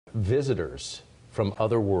Visitors from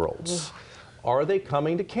other worlds. Are they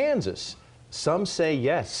coming to Kansas? Some say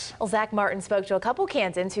yes. Well, Zach Martin spoke to a couple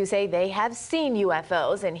Kansans who say they have seen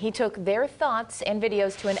UFOs, and he took their thoughts and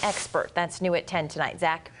videos to an expert. That's new at 10 tonight.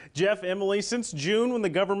 Zach? Jeff, Emily, since June when the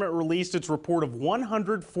government released its report of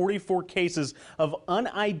 144 cases of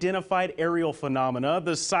unidentified aerial phenomena,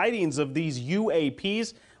 the sightings of these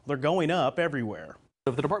UAPs, they're going up everywhere.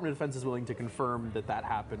 If the Department of Defense is willing to confirm that that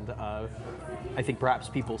happened, I think perhaps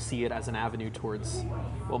people see it as an avenue towards,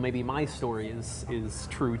 well, maybe my story is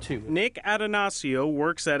true too. Nick Adanasio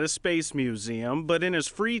works at a space museum, but in his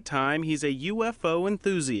free time, he's a UFO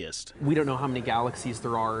enthusiast. We don't know how many galaxies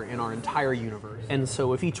there are in our entire universe. And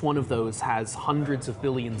so if each one of those has hundreds of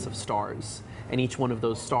billions of stars, and each one of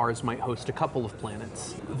those stars might host a couple of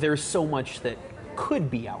planets, there's so much that could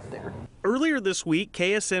be out there. Earlier this week,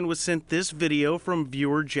 KSN was sent this video from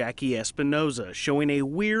viewer Jackie Espinoza showing a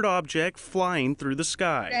weird object flying through the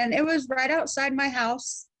sky. And it was right outside my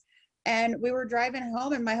house, and we were driving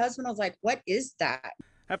home, and my husband was like, "What is that?"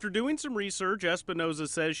 After doing some research, Espinoza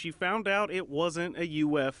says she found out it wasn't a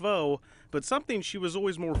UFO, but something she was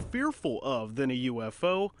always more fearful of than a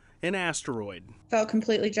UFO, an asteroid. Felt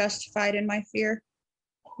completely justified in my fear.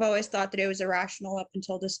 I've always thought that it was irrational up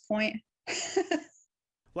until this point.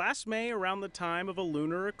 Last May, around the time of a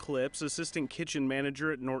lunar eclipse, assistant kitchen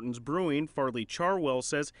manager at Norton's Brewing, Farley Charwell,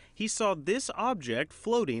 says he saw this object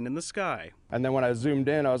floating in the sky. And then when I zoomed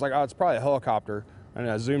in, I was like, oh, it's probably a helicopter. And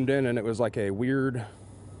I zoomed in, and it was like a weird,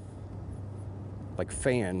 like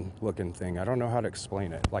fan-looking thing. I don't know how to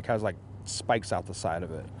explain it. Like has like spikes out the side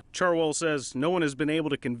of it. Charwell says no one has been able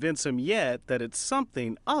to convince him yet that it's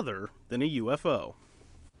something other than a UFO.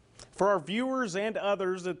 For our viewers and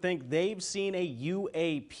others that think they've seen a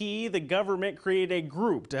UAP, the government created a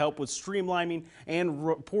group to help with streamlining and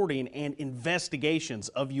reporting and investigations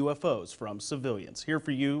of UFOs from civilians. Here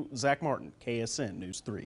for you, Zach Martin, KSN News 3.